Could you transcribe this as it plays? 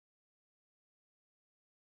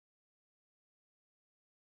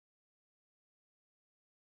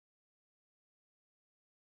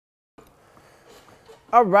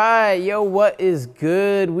All right, yo, what is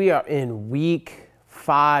good? We are in week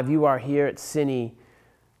 5. You are here at CINE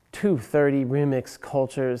 230 Remix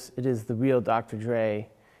Cultures. It is the real Dr. Dre,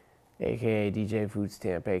 aka DJ Food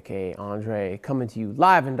Stamp, aka Andre, coming to you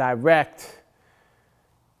live and direct.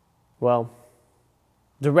 Well,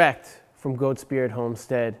 direct from Goat Spirit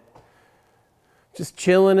Homestead. Just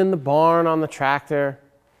chilling in the barn on the tractor.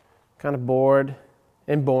 Kind of bored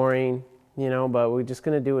and boring. But we're just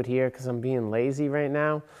gonna do it here because I'm being lazy right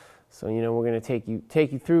now. So we're gonna take you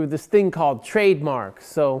through this thing called Trademark.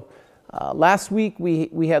 So last week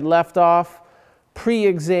we had left off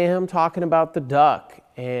pre-exam talking about the duck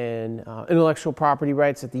and intellectual property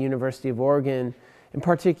rights at the University of Oregon, and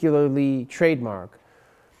particularly trademark.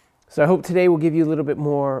 So I hope today will give you a little bit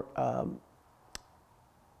more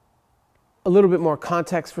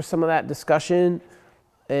context for some of that discussion,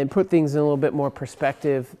 and put things in a little bit more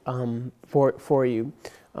perspective for you.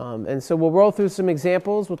 And so we'll roll through some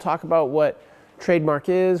examples. We'll talk about what trademark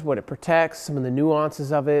is, what it protects, some of the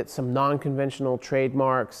nuances of it, some non-conventional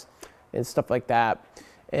trademarks, and stuff like that.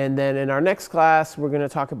 And then in our next class, we're going to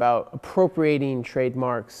talk about appropriating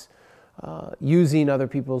trademarks, using other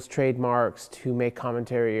people's trademarks to make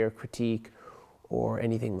commentary or critique or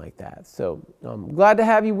anything like that. So I'm glad to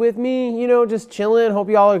have you with me, just chilling. Hope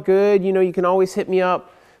you all are good. You can always hit me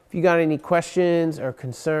up if you got any questions or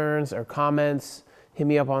concerns or comments. Hit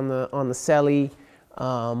me up on the celly,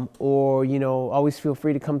 or always feel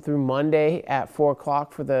free to come through Monday at 4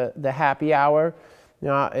 o'clock for the happy hour.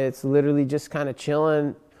 It's literally just kind of chilling.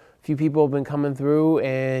 A few people have been coming through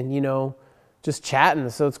and just chatting.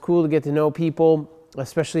 So it's cool to get to know people,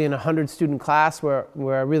 especially in a 100-student class where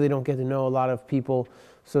I really don't get to know a lot of people.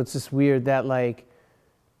 So it's just weird that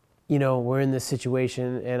we're in this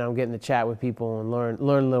situation and I'm getting to chat with people and learn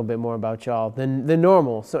a little bit more about y'all than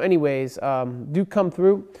normal. So anyways, do come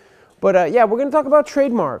through. But yeah, we're going to talk about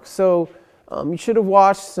trademarks. So you should have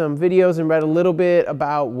watched some videos and read a little bit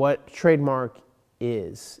about what trademark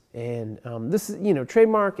is. And this is,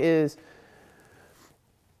 trademark is,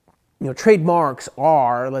 trademarks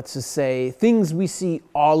are, let's just say, things we see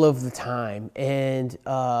all of the time. And,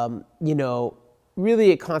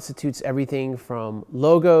 really it constitutes everything from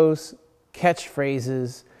logos,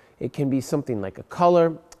 catchphrases. It can be something like a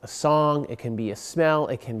color, a song. It can be a smell.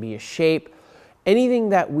 It can be a shape. Anything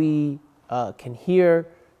that we can hear,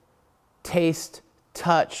 taste,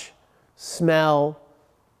 touch, smell,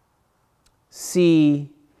 see,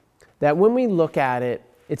 that when we look at it,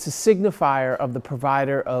 it's a signifier of the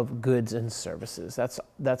provider of goods and services.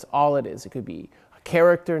 That's all it is. It could be a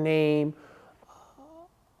character name,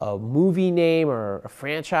 a movie name, or a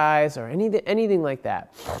franchise, or anything like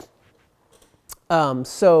that.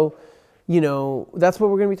 So that's what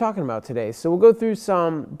we're going to be talking about today. So we'll go through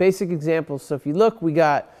some basic examples. So if you look, we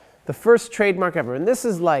got the first trademark ever, and this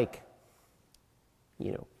is like,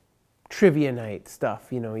 trivia night stuff.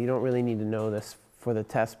 You don't really need to know this for the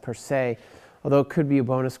test per se, although it could be a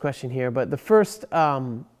bonus question here. But the first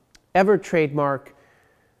ever trademark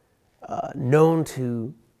known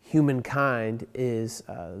to humankind is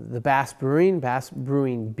the Bass Brewing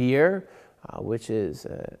beer, which is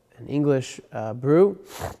an English brew.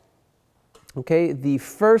 Okay, the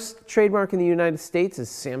first trademark in the United States is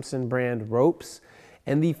Samson brand ropes,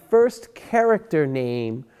 and the first character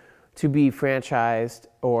name to be franchised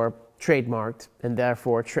or trademarked and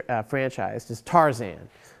therefore franchised is Tarzan.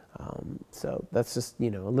 So that's just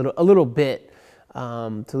a little bit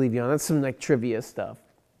to leave you on. That's some trivia stuff.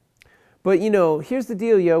 But here's the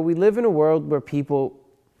deal, yo. We live in a world where people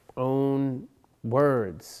own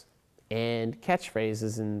words and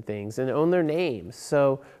catchphrases and things and own their names.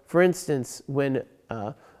 So for instance, when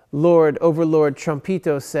Overlord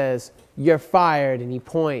Trumpito says, "You're fired," and he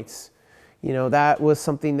points, that was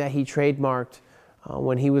something that he trademarked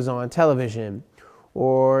when he was on television.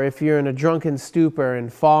 Or if you're in a drunken stupor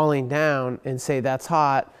and falling down and say, "That's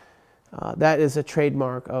hot," that is a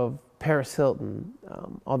trademark of Paris Hilton,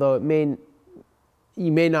 although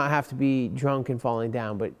you may not have to be drunk and falling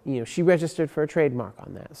down, but she registered for a trademark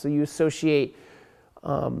on that. So you associate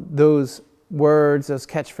those words, those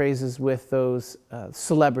catchphrases with those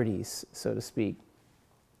celebrities, so to speak.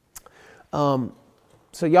 So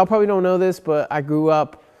y'all probably don't know this, but I grew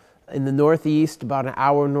up in the Northeast, about an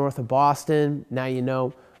hour north of Boston. Now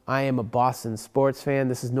I am a Boston sports fan.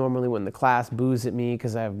 This is normally when the class boos at me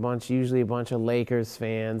because I have usually a bunch of Lakers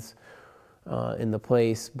fans in the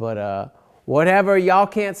place. But whatever, y'all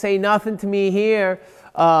can't say nothing to me here.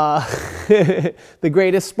 The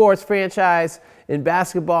greatest sports franchise in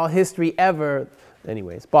basketball history ever.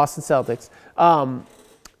 Anyways, Boston Celtics.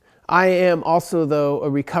 I am also, though, a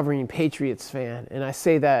recovering Patriots fan, and I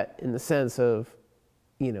say that in the sense of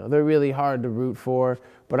you know, they're really hard to root for,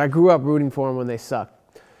 but I grew up rooting for them when they sucked.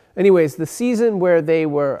 Anyways, the season where they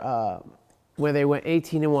were, where they went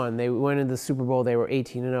 18-1, they went into the Super Bowl, they were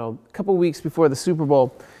 18-0. A couple weeks before the Super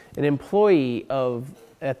Bowl, an employee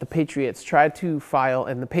at the Patriots tried to file,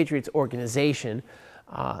 and the Patriots organization,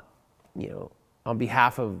 you know, on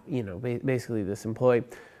behalf of, you know, basically this employee,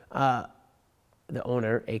 the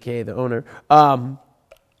owner, aka the owner,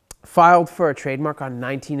 filed for a trademark on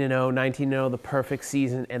 19-0, 19-0, the perfect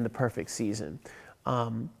season, and the perfect season.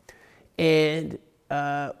 And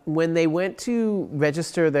when they went to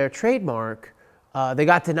register their trademark, they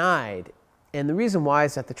got denied. And the reason why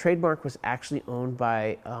is that the trademark was actually owned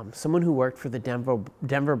by someone who worked for the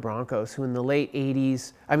Denver Broncos, who in the late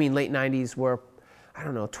 90s were, I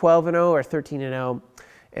don't know, 12-0 or 13-0.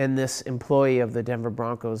 And this employee of the Denver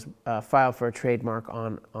Broncos filed for a trademark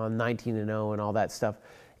on 19-0 and all that stuff.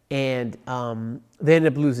 And they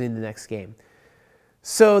ended up losing the next game.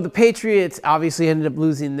 So the Patriots obviously ended up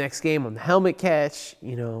losing the next game on the helmet catch.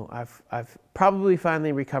 You know, I've probably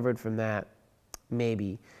finally recovered from that,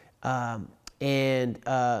 maybe. You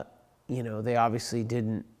know, they obviously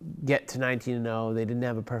didn't get to 19-0. They didn't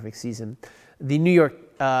have a perfect season. The New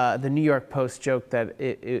York Post joked that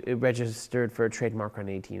it registered for a trademark on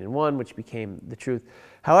 18-1, which became the truth.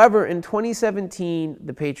 However, in 2017,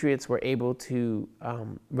 the Patriots were able to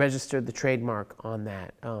register the trademark on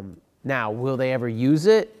that. Now, will they ever use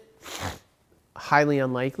it? Highly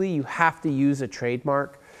unlikely. You have to use a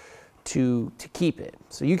trademark to keep it.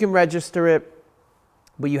 So you can register it,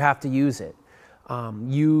 but you have to use it.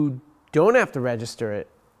 You don't have to register it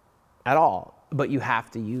at all, but you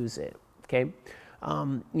have to use it. Okay.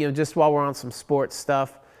 You know, just while we're on some sports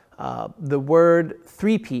stuff, the word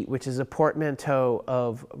three-peat, which is a portmanteau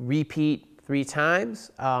of repeat 3 times,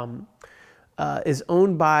 is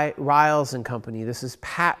owned by Riles and Company. This is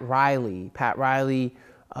Pat Riley. Pat Riley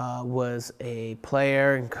was a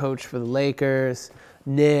player and coach for the Lakers,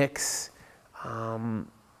 Knicks. I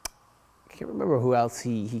can't remember who else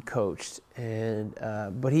he coached,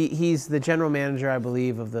 but he's the general manager, I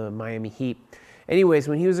believe, of the Miami Heat. Anyways,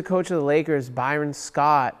 when he was a coach of the Lakers, Byron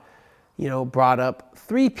Scott, you know, brought up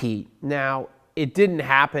three-peat. Now, it didn't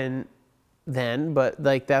happen then, but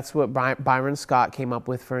like that's what Byron Scott came up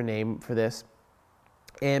with for a name for this.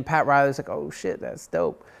 And Pat Riley's like, oh shit, that's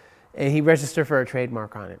dope. And he registered for a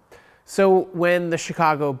trademark on it. So when the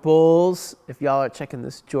Chicago Bulls, if y'all are checking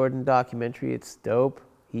this Jordan documentary, it's dope.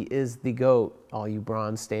 He is the GOAT, all you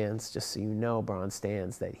Bron stans, just so you know, Bron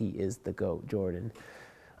stans, that he is the GOAT, Jordan.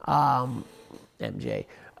 MJ.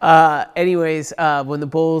 Anyways, when the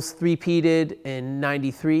Bulls three-peated in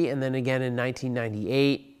 93 and then again in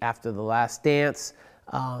 1998 after The Last Dance,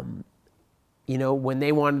 you know, when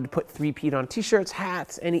they wanted to put three-peat on T-shirts,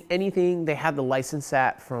 hats, anything, they had the license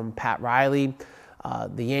that from Pat Riley.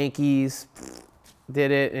 The Yankees did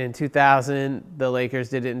it in 2000. The Lakers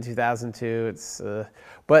did it in 2002.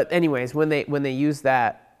 But anyways, when they use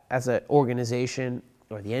that as an organization,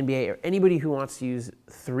 or the NBA, or anybody who wants to use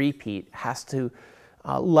three-peat has to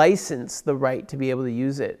license the right to be able to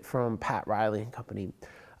use it from Pat Riley and Company.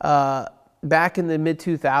 Back in the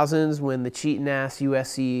mid-2000s, when the cheating-ass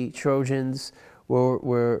USC Trojans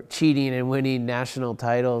were cheating and winning national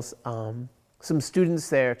titles, some students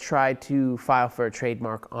there tried to file for a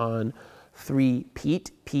trademark on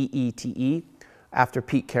three-peat, P-E-T-E, after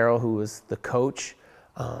Pete Carroll, who was the coach.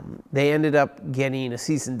 They ended up getting a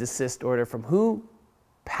cease and desist order from who?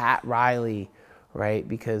 Pat Riley, right?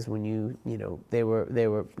 Because when you know, they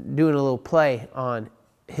were doing a little play on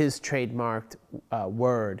his trademarked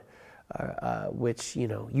word, which, you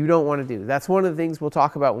know, you don't want to do. That's one of the things we'll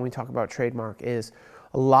talk about when we talk about trademark is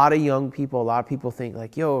a lot of young people, a lot of people think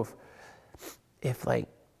like, yo, if like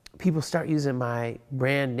people start using my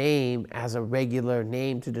brand name as a regular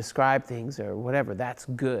name to describe things or whatever, that's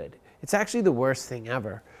good. It's actually the worst thing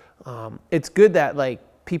ever. It's good that like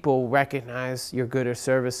people recognize your good or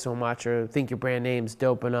service so much or think your brand name's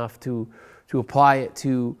dope enough to apply it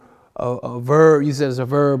to a verb, use it as a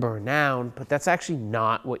verb or a noun, but that's actually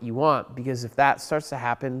not what you want, because if that starts to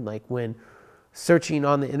happen, like when searching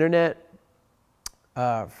on the internet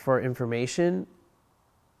for information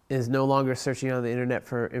is no longer searching on the internet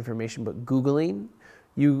for information but Googling,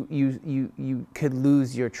 you could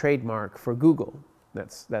lose your trademark for Google.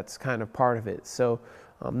 That's kind of part of it. So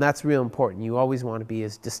that's real important. You always want to be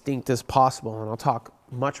as distinct as possible, and I'll talk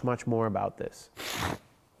much more about this.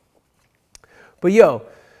 But yo,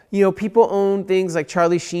 you know, people own things like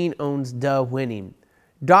Charlie Sheen owns Da Winning.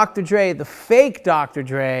 Dr. Dre, the fake Dr.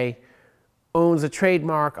 Dre, owns a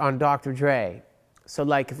trademark on Dr. Dre. So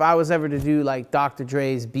like if I was ever to do like Dr.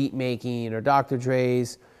 Dre's beat making or Dr.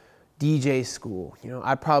 Dre's DJ school. You know,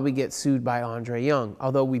 I'd probably get sued by Andre Young,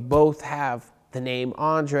 although we both have the name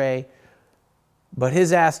Andre, but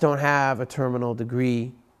his ass don't have a terminal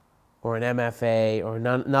degree or an MFA or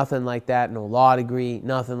nothing like that, no law degree,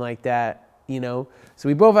 nothing like that, you know. So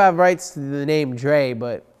we both have rights to the name Dre,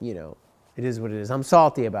 but, you know, it is what it is. I'm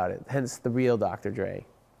salty about it, hence the real Dr. Dre.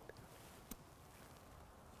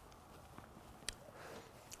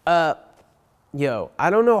 Yo, I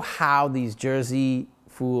don't know how these Jersey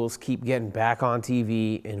fools keep getting back on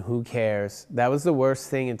TV, and who cares? That was the worst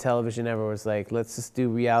thing in television ever, was like, let's just do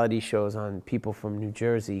reality shows on people from New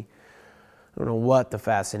Jersey. I don't know what the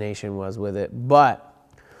fascination was with it, but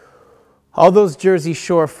all those Jersey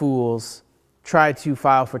Shore fools tried to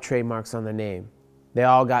file for trademarks on their name. They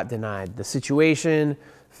all got denied. The Situation,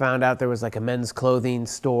 found out there was like a men's clothing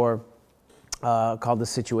store called The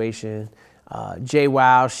Situation.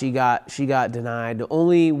 JWoww, she got denied. The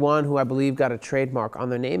only one who I believe got a trademark on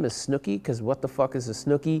their name is Snooki, because what the fuck is a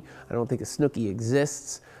Snooki? I don't think a Snooki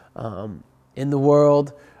exists in the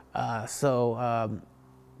world.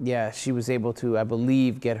 Yeah, she was able to, I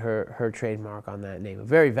believe, get her trademark on that name. A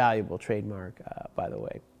very valuable trademark, by the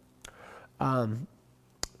way.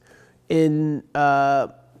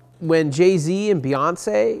 When Jay-Z and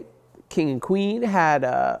Beyonce, King and Queen, had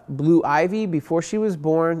Blue Ivy before she was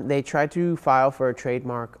born, they tried to file for a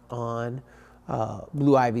trademark on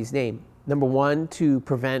Blue Ivy's name. Number one, to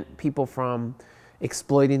prevent people from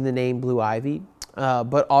exploiting the name Blue Ivy,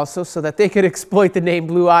 but also so that they could exploit the name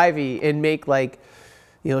Blue Ivy and make, like,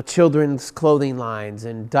 you know, children's clothing lines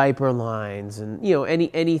and diaper lines and, you know,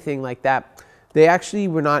 anything like that. They actually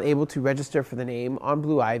were not able to register for the name on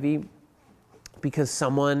Blue Ivy because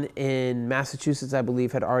someone in Massachusetts, I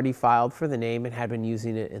believe, had already filed for the name and had been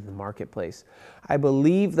using it in the marketplace. I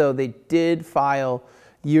believe, though, they did file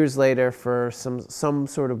years later for some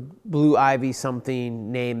sort of Blue Ivy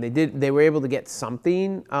something name. They were able to get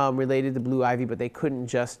something related to Blue Ivy, but they couldn't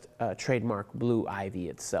just trademark Blue Ivy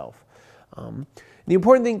itself. The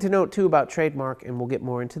important thing to note, too, about trademark, and we'll get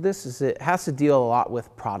more into this, is it has to deal a lot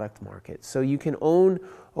with product market. So you can own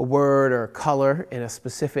a word or a color in a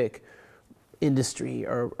specific industry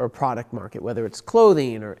or product market, whether it's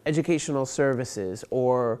clothing or educational services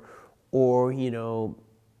or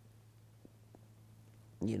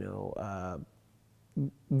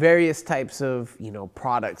various types of,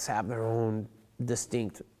 products have their own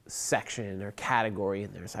distinct section or category,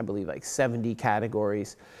 and there's, I believe, like 70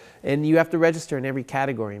 categories, and you have to register in every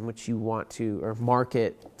category in which you want to, or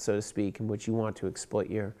market, so to speak, in which you want to exploit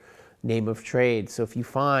your name of trade. So if you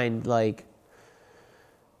find, like,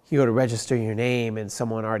 you go to register your name and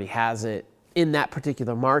someone already has it in that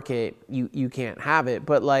particular market, you can't have it.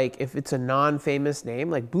 But, like, if it's a non-famous name,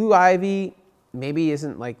 like Blue Ivy maybe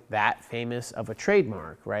isn't like that famous of a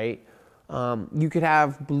trademark, right? You could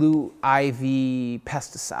have Blue Ivy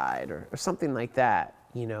pesticide or something like that,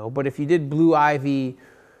 But if you did Blue Ivy,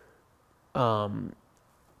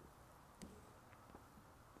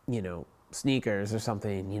 sneakers or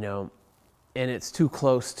something, and it's too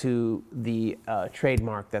close to the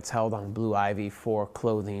trademark that's held on Blue Ivy for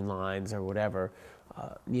clothing lines or whatever,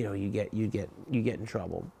 you get in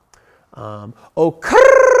trouble.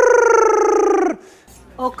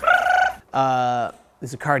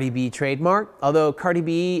 Is a Cardi B trademark, although Cardi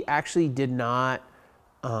B actually did not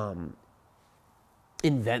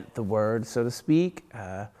invent the word, so to speak.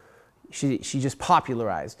 She just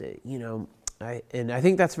popularized it, and I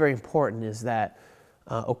think that's very important, is that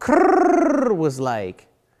was like,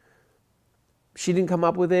 she didn't come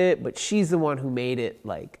up with it, but she's the one who made it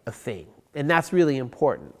like a thing. And that's really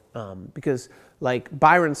important, because like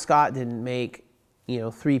Byron Scott didn't make,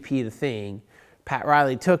 3P the thing. Pat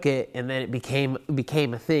Riley took it, and then it became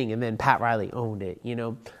a thing, and then Pat Riley owned it,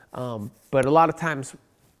 But a lot of times,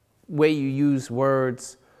 way you use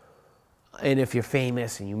words, and if you're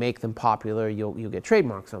famous and you make them popular, you'll get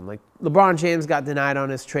trademarks on them. Like LeBron James got denied on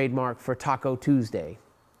his trademark for Taco Tuesday,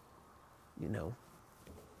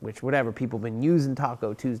 which, whatever, people have been using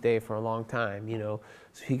Taco Tuesday for a long time,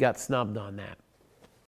 so he got snubbed on that.